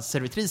frågade jag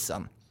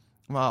servitrisen.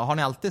 Har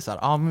ni alltid så här?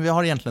 Ja, men vi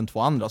har egentligen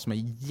 2 andra som är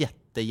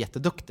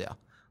jätteduktiga.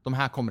 De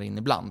här kommer in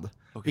ibland.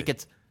 Okay.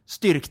 Vilket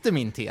styrkte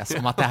min tes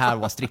om att det här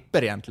var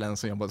stripper egentligen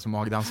som jobbade som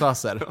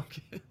magdansöser.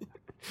 Okay.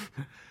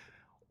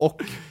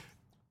 Och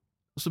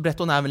så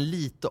berättade hon även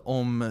lite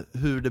om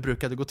hur det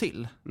brukade gå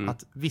till.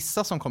 Att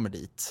vissa som kommer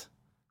dit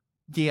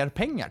ger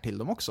pengar till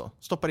dem också.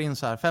 Stoppar in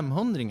så här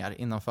 500-ringar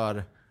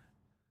innanför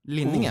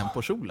linningen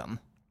på kjolen.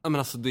 Ja, men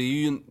alltså det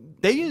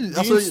är ju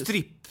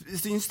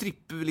en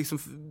stripp liksom,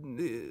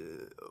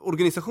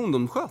 organisation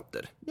de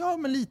sköter. Ja,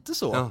 men lite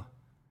så. Ja.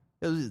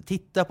 Jag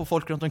tittade på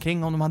folk runt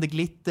omkring om de hade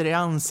glitter i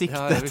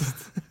ansiktet.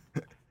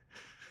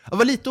 Ja, det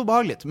var lite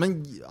obehagligt,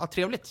 men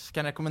trevligt.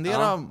 Kan jag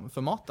rekommendera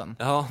för maten.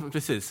 Ja,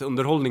 precis.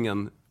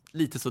 Underhållningen,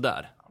 lite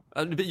sådär.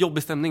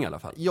 Jobbig stämning i alla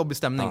fall. Jobbig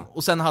stämning. Ja.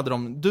 Och sen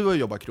hade du har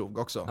jobbat krog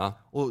också. Ja.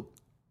 Och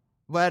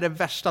vad är det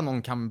värsta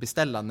någon kan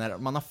beställa när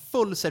man har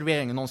full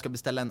servering och någon ska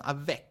beställa en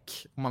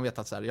avec? Och man vet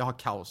att så här, jag har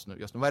kaos nu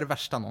just nu. Vad är det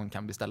värsta någon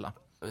kan beställa?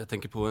 Jag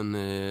tänker på en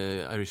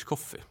Irish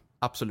coffee.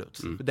 Absolut.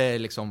 För det är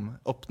liksom,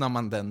 öppnar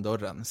man den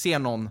dörren. Ser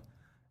någon,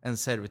 en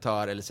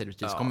servitör eller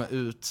servitris komma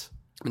ut.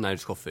 En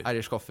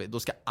Irish coffee. Då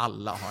ska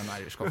alla ha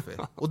en Irish coffee.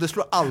 Och det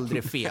slår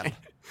aldrig fel.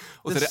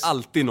 Och så är det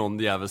alltid någon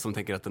jävel som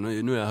tänker att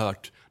nu har jag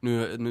hört,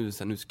 nu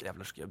ska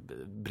jag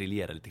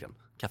briljera lite grann.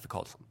 Kaffe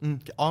Karlsson.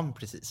 Ja,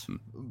 precis.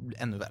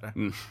 Ännu värre.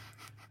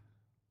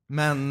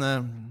 Men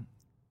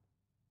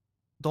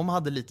de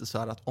hade lite så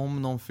här att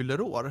om någon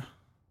fyller år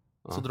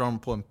så drar de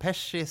på en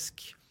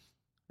persisk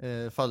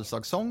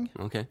födelsedagssång.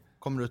 Okay.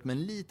 Kommer ut med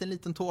en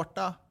liten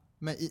tårta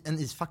med en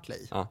isfackla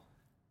i. Ja.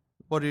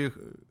 Var det ju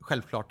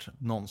självklart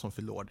någon som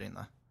fyllde år där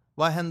inne.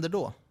 Vad händer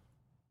då?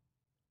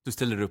 Du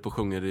ställer upp och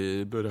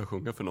börjar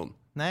sjunga för någon?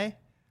 Nej.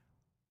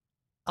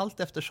 Allt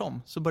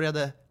eftersom så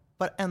började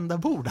varenda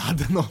bord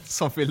hade någon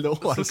som fyllde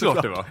år.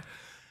 Såklart det var.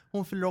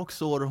 Hon fyller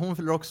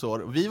också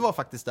år. Vi var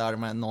faktiskt där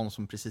med någon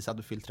som precis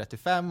hade fyllt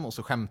 35 och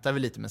så skämtade vi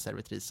lite med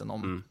servitrisen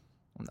om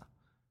det.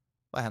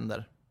 Vad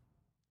händer?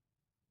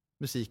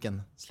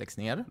 Musiken släcks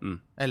ner.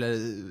 Eller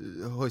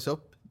höjs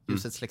upp.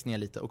 Ljuset släcks ner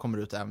lite och kommer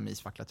ut även med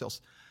isfackla till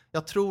oss.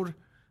 Jag tror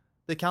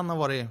det kan ha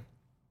varit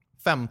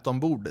 15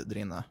 bord där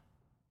inne.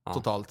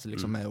 Totalt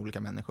liksom med olika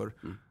människor.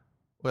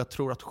 Och jag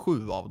tror att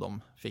 7 av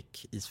dem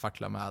fick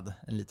isfackla med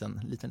en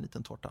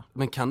liten tårta.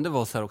 Men kan det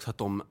vara så här också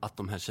att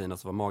de här tjejerna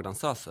som var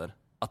magdansöser,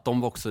 att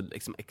de var också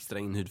liksom extra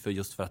inhyrd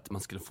för att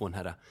man skulle få den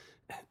här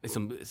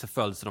liksom, så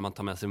födelser där man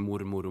tar med sig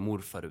mormor och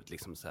morfar ut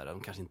liksom så här,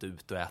 de kanske inte är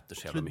ute och äter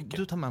så jävla mycket.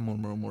 Du tar med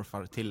mormor och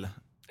morfar till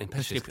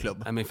en strippklubb?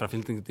 Nej, men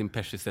framförallt inte till en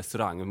persisk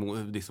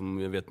restaurang. Liksom,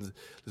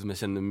 jag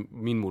känner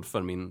min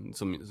morfar,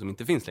 som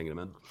inte finns längre,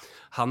 men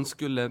han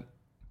skulle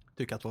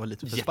tycka att det var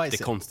lite för spicy.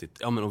 Jättekonstigt.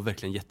 Ja, men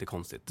verkligen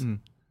jättekonstigt.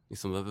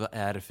 Liksom, vad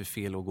är det för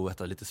fel att gå och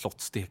äta lite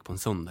slottstek på en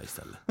söndag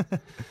istället? Nej,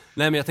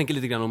 men jag tänker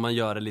lite grann om man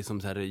gör det,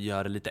 liksom så här,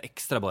 gör det lite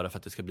extra bara för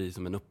att det ska bli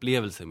som en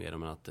upplevelse mer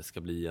än att det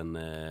ska bli en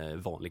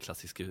vanlig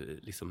klassisk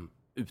liksom,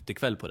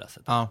 utekväll på det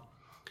sättet. Ja.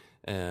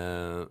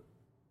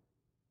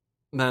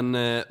 Men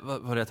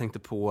vad var det jag tänkte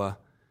på?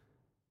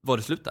 Var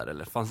det slut där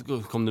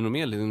eller? Kom det nog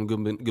mer?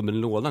 Gubben i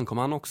lådan, kom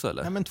han också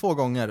eller? Nej, men 2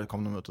 gånger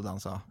kom de ut och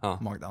dansa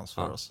magdans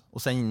för oss.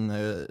 Och sen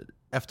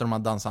efter de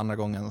hade dansat andra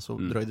gången så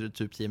dröjde det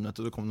typ 10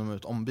 minuter och då kom de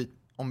ut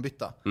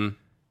ombytta.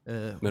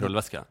 Med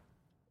rullväska?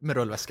 Med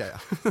rullväska, ja.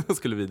 De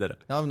skulle vidare.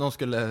 Ja, de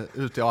skulle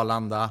ut i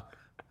Arlanda,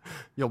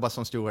 jobba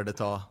som steward ett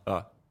tag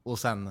och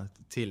sen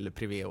till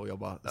privé och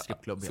jobba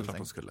strippklubb helt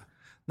enkelt. Skulle.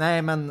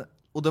 Nej, men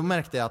och då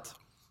märkte jag att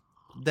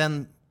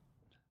den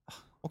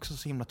också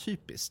så himla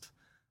typiskt.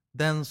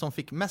 Den som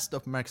fick mest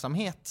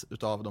uppmärksamhet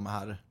utav de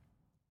här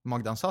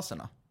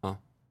magdansöserna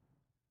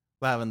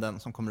var även den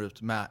som kommer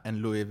ut med en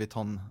Louis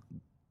Vuitton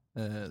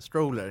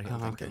stroller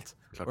helt enkelt.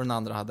 Klart. Och den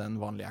andra hade en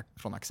vanlig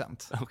från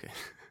Accent. Okej.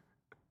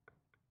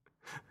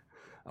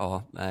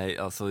 Ja, nej,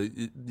 alltså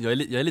jag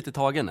är lite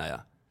tagen här,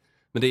 ja.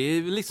 Men det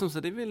är väl liksom så,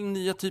 det är väl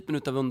nya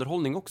typen av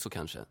underhållning också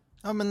kanske.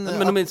 Ja, men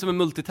de är som en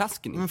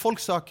multitasking. Men folk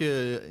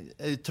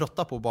är ju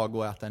trötta på att bara gå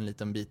och äta en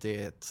liten bit i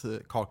ett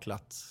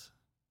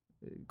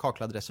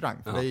kaklad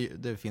restaurang. För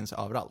det finns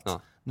överallt.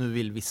 Ja. Nu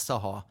vill vissa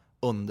ha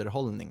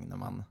underhållning när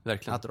man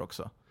äter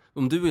också.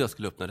 Om du och jag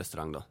skulle öppna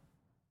restaurang då?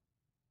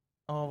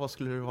 Ja, vad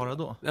skulle det vara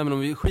då? Ja, men om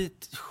vi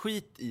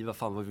skit i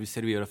vad vi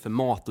serverar för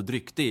mat och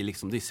dryck, det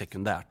är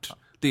sekundärt. Ja.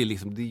 Det är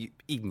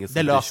ingen som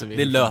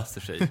det löser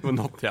sig på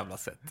något jävla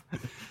sätt.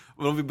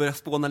 Och om vi börjar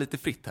spåna lite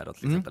fritt här då,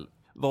 till exempel.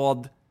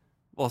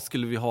 Vad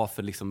skulle vi ha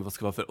för liksom, vad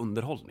ska vara för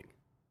underhållning?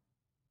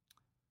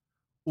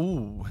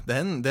 Det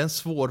är en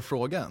svår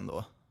fråga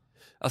ändå.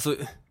 Alltså,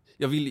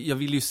 jag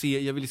vill ju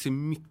se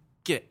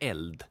mycket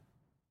eld.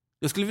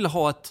 Jag skulle vilja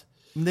ha ett...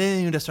 Det är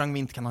ju en restaurang vi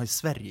inte kan ha i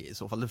Sverige i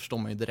så fall. Det förstår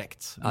man ju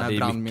direkt. Ja, med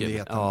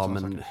brandmyndigheten. Ja,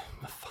 men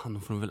vad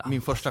fan, får de väl...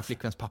 Min första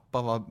flickväns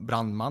pappa var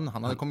brandman.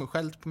 Han hade kommit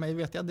själv på mig,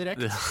 vet jag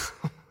direkt.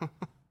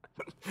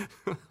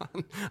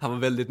 Han var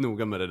väldigt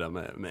noga med det där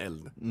med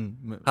eld.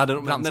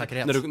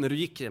 Brandsäkerhet. När du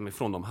gick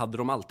ifrån dem, hade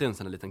de alltid en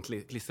sån här liten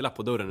klisterlapp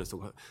på dörren och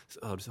stod,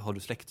 har du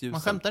släckt ljusen?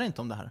 Man skämtar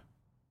inte om det här.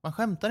 Man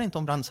skämtar inte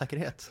om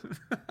brandsäkerhet.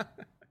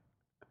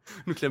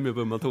 Nu klämmer jag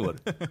på ömma tår.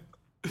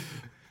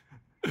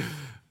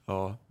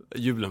 Ja,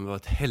 julen var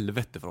ett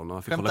helvete för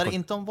honom. Skämtar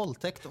inte om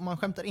våldtäkt och man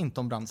skämtar inte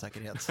om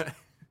brandsäkerhet.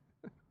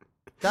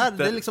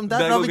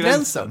 Där har vi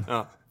gränsen.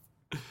 Ja.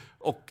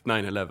 Och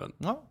 9/11.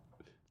 Ja,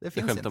 det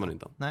finns skämtar inte. Man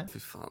inte om. Nej. Fy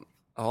fan.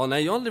 Ja,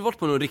 nej, jag har aldrig varit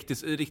på någon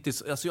riktigt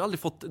alltså jag har aldrig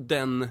fått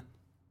en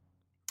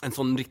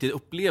sån riktig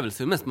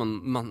upplevelse. Mest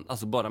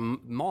alltså bara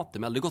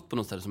maten, men aldrig gått på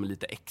något ställe som är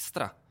lite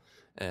extra.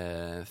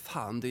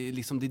 Fan, det är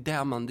liksom det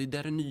är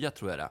där det nya,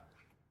 tror jag det.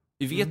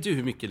 Vi vet ju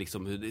hur mycket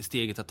liksom, hur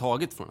steget har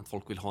tagit från att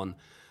folk vill ha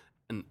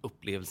en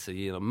upplevelse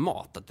genom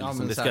mat. Att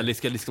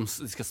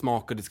det ska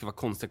smaka, det ska vara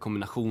konstiga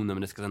kombinationer,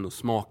 men det ska ändå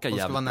smaka jävligt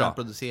bra. Det ska vara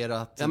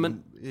närproducerat. Ja,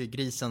 men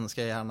grisen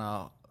ska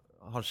gärna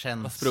ha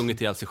känts... Har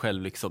sprungit ihjäl sig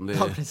själv liksom.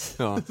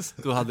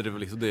 Då hade det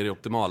liksom, det är det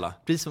optimala.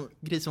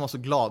 Grisen var så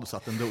glad så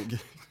att den dog.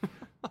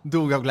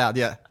 Dog av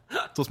glädje.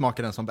 Då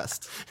smakade den som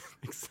bäst.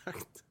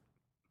 Exakt.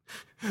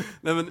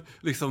 Nej, men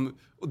liksom,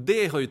 och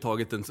det har ju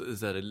tagit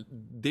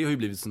det har ju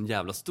blivit så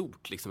jävla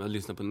stort liksom. Jag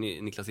lyssnade på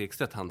Niklas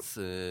Ekstedt, hans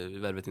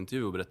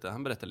Värvet-intervju, och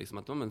han berättade liksom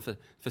att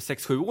för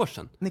 6-7 år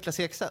sedan. Niklas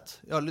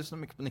Ekstedt? Jag lyssnar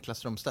mycket på Niklas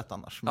Strömstedt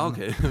annars. Men...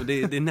 Okej.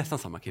 Det är nästan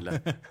samma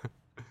kille.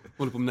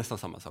 Håller på med nästan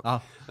samma sak.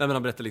 Ja. Men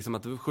han berättade liksom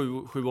att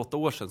 7-8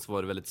 år sedan så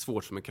var det väldigt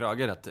svårt som en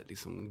krögare att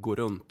liksom gå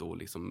runt och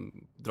liksom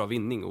dra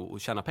vinning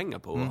och tjäna pengar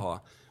på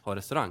att ha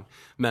restaurang.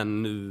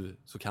 Men nu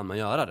så kan man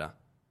göra det.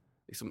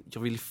 Liksom,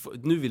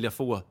 nu vill jag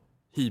få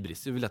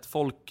hybris. Jag vill att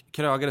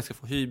krögare ska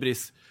få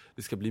hybris.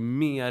 Det ska bli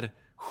mer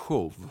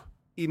show.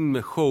 In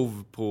med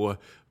show på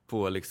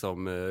på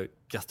liksom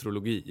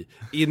gastrologi.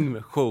 In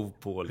med show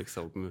på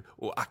liksom,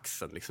 och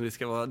axeln. Liksom.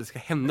 Det ska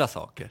hända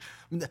saker.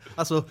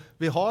 Alltså,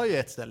 vi har ju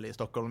ett ställe i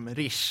Stockholm,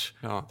 Rish.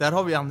 Ja. Där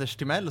har vi Anders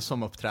Timell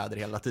som uppträder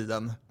hela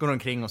tiden. Går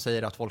omkring och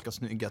säger att folk har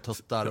snygga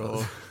tuttar.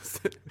 Och...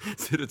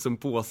 Ser ut som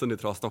påsen i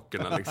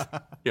trasstockarna liksom,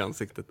 i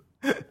ansiktet.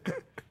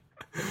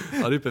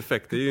 Ja, det är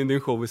perfekt. Det är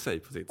en show i sig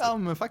på sitt sätt. Ja,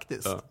 men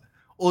faktiskt. Ja.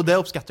 Och det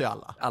uppskattar ju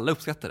alla. Alla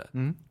uppskattar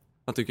det.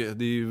 Man tycker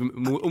det är ju...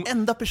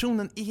 Enda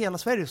personen i hela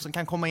Sverige som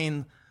kan komma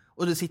in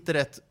och det sitter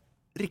ett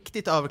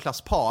riktigt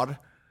överklasspar,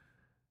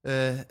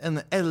 en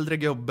äldre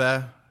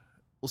gubbe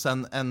och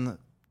sen en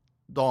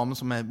dam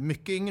som är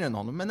mycket yngre än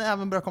honom, men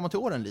även börjar komma till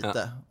åren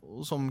lite,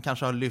 och som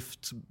kanske har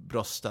lyft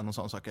brösten och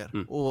sådana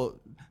saker. Och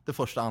det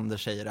första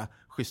Anders säger är: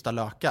 schyssta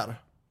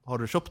lökar, har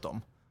du köpt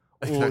dem?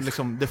 Och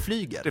liksom, det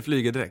flyger. Det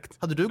flyger direkt.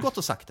 Hade du gått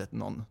och sagt det till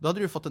någon, då hade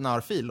du fått en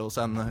örfil och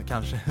sen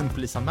kanske en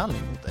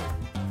polisanmälning mot dig.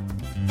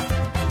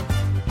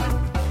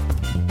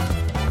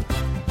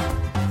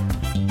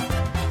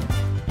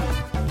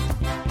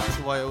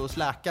 Så var jag hos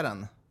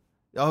läkaren.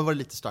 Jag har varit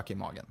lite stökig i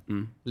magen.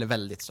 Eller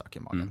väldigt stökig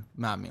i magen.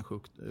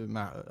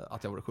 Med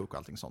att jag var sjuk och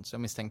allting sånt. Så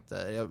jag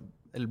misstänkte,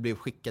 eller blev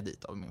skickad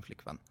dit av min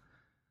flickvän.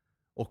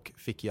 Och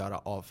fick göra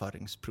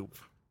avföringsprov.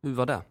 Hur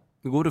var det?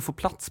 Går du att få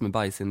plats med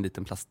bajs i en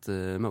liten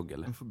plastmugg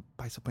eller? Jag får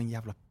bajsa på en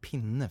jävla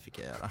pinne fick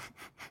jag göra.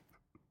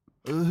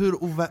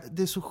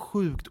 Det är så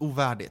sjukt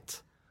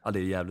ovärdigt. Ja, det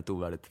är jävligt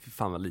ovärdigt. Fy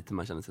fan vad lite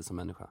man känner sig som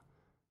människa.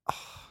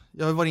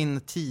 Jag har varit inne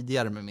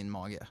tidigare med min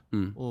mage.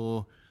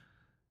 Och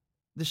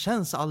det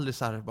känns aldrig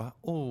så här bara,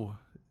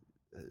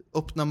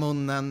 öppna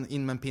munnen,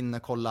 in med en pinne,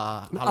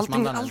 kolla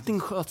halsmandeln. Allting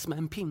sköts med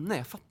en pinne,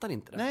 jag fattar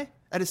inte det. Nej,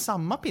 är det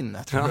samma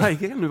pinne? Ja, det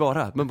kan nu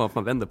vara. Men bara att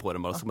man vänder på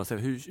den bara, så man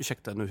säger,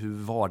 ursäkta nu, hur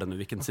var det nu?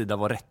 Vilken sida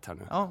var rätt här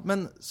nu? Ja,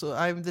 men så,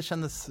 det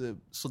kändes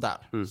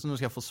sådär. Så nu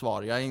ska jag få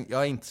svar. Jag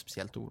är inte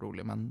speciellt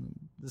orolig, men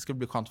det ska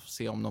bli skönt att få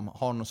se om de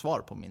har något svar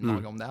på min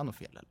mage, om det är något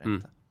fel eller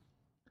inte.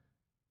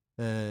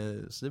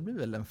 Så det blir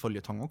väl en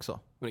följetong också.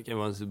 Men det kan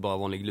vara bara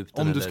vanlig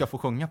gluten. Om du ska få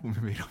sjunga på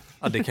min byrå.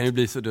 Ja, det kan ju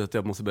bli så att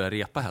jag måste börja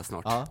repa här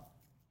snart. Ja.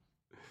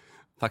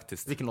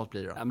 Faktiskt. Vilken låt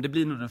blir det då? Ja, men det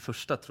blir nog den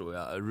första, tror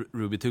jag.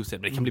 Ruby Tuesday.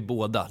 Men det kan bli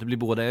båda. Det blir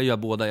båda. Jag gör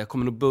båda. Jag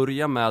kommer nog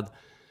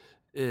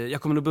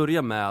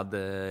börja med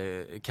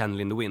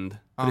Candle in the Wind.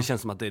 För det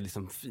känns som att det är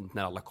liksom fint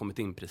när alla kommit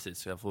in precis.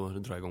 Så jag får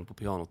dra igång på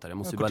pianot där. Jag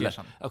måste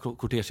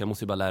jag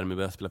måste ju bara lära mig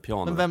börja spela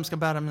piano. Men vem ska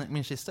bära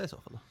min kista i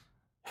så fall då?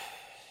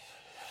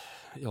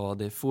 Ja,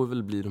 det får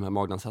väl bli de här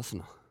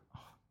magdanshasserna.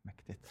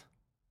 Mäktigt.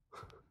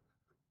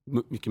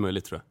 Mycket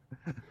möjligt, tror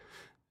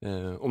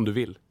jag. Om du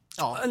vill.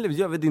 Ja. Eller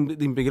gör vi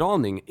din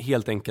begravning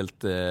helt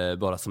enkelt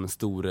bara som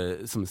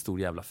en stor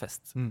jävla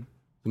fest.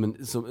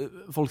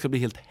 Folk ska bli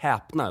helt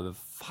häpna över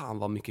fan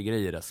vad mycket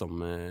grejer det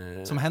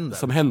är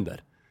som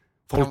händer.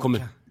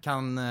 Folk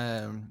kan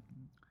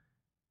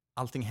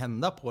allting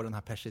hända på den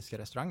här persiska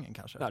restaurangen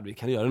kanske? Ja, vi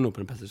kan göra det nog på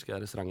den persiska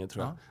restaurangen,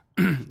 tror jag.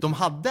 De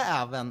hade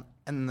även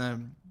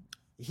en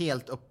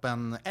helt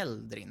öppen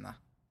eld där inne.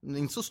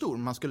 Inte så stor,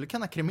 man skulle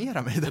kunna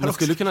kremera mig där. Man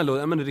skulle kunna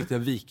det riktiga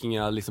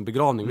vikinga liksom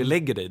begravning. Vi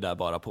lägger dig där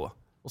bara på.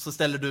 Och så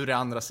ställer du det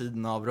andra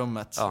sidan av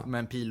rummet med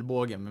en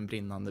pilbåge med en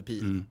brinnande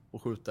pil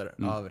och skjuter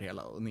över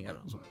hela och ner.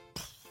 Och så.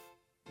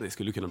 Det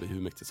skulle kunna bli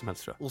hur mäktigt som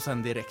helst, tror jag. Och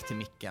sen direkt till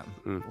micken.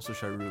 Och så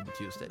kör Ruby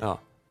Tuesday. Ja.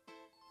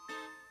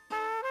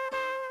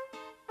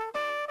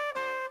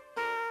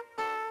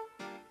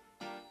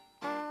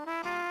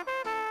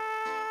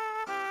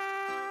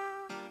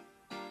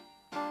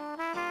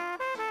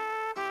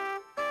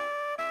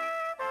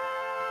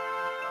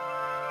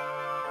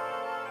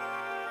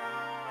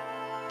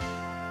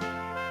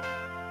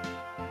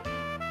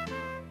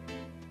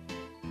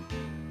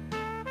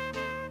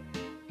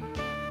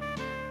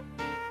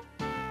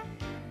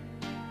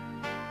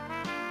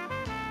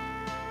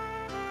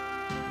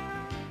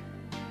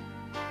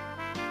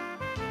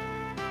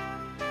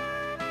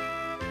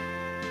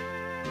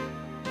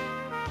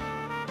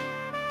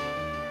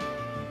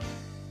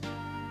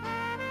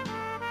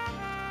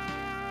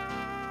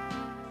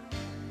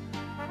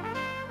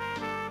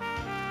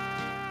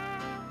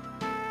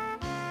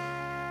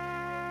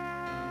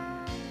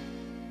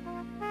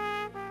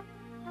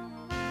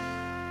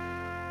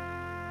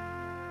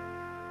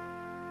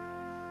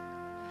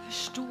 Jag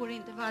förstår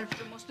inte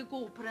varför du måste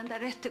gå på den där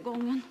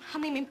rättegången.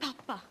 Han är min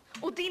pappa.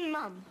 Och din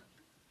man.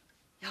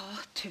 Ja,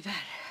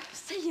 tyvärr.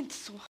 Säg inte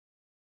så.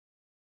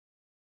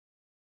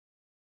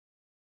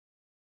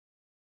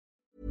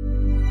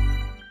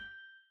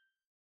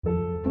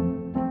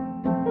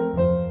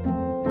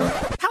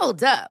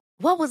 Hold up.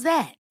 What was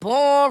that?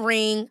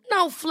 Boring.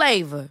 No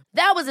flavor.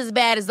 That was as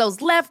bad as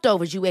those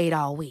leftovers you ate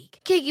all week.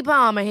 Keke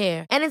Palmer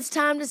here, and it's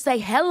time to say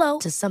hello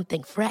to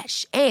something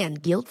fresh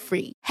and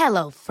guilt-free.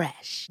 Hello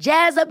Fresh.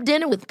 Jazz up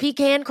dinner with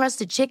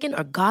pecan-crusted chicken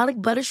or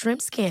garlic butter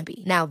shrimp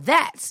scampi. Now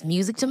that's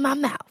music to my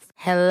mouth.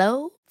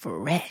 Hello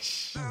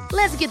Fresh.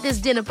 Let's get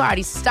this dinner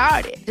party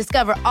started.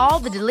 Discover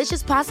all the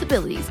delicious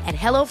possibilities at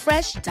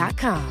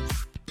hellofresh.com.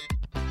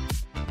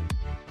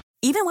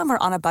 Even when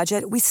we're on a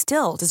budget, we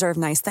still deserve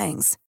nice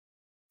things.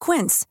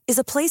 Quince is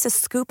a place to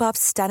scoop up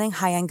stunning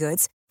high-end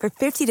goods for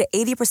 50 to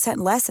 80%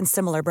 less than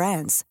similar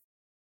brands.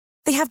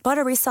 They have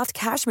buttery soft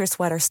cashmere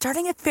sweaters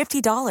starting at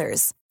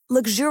 $50,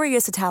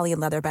 luxurious Italian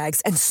leather bags,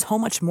 and so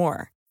much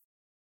more.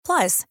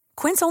 Plus,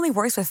 Quince only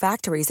works with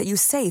factories that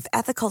use safe,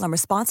 ethical, and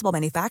responsible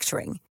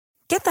manufacturing.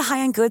 Get the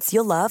high-end goods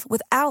you'll love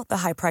without the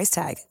high price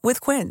tag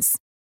with Quince.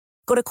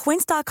 Go to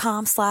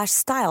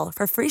quince.com/style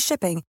for free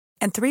shipping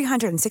and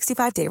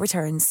 365-day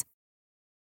returns.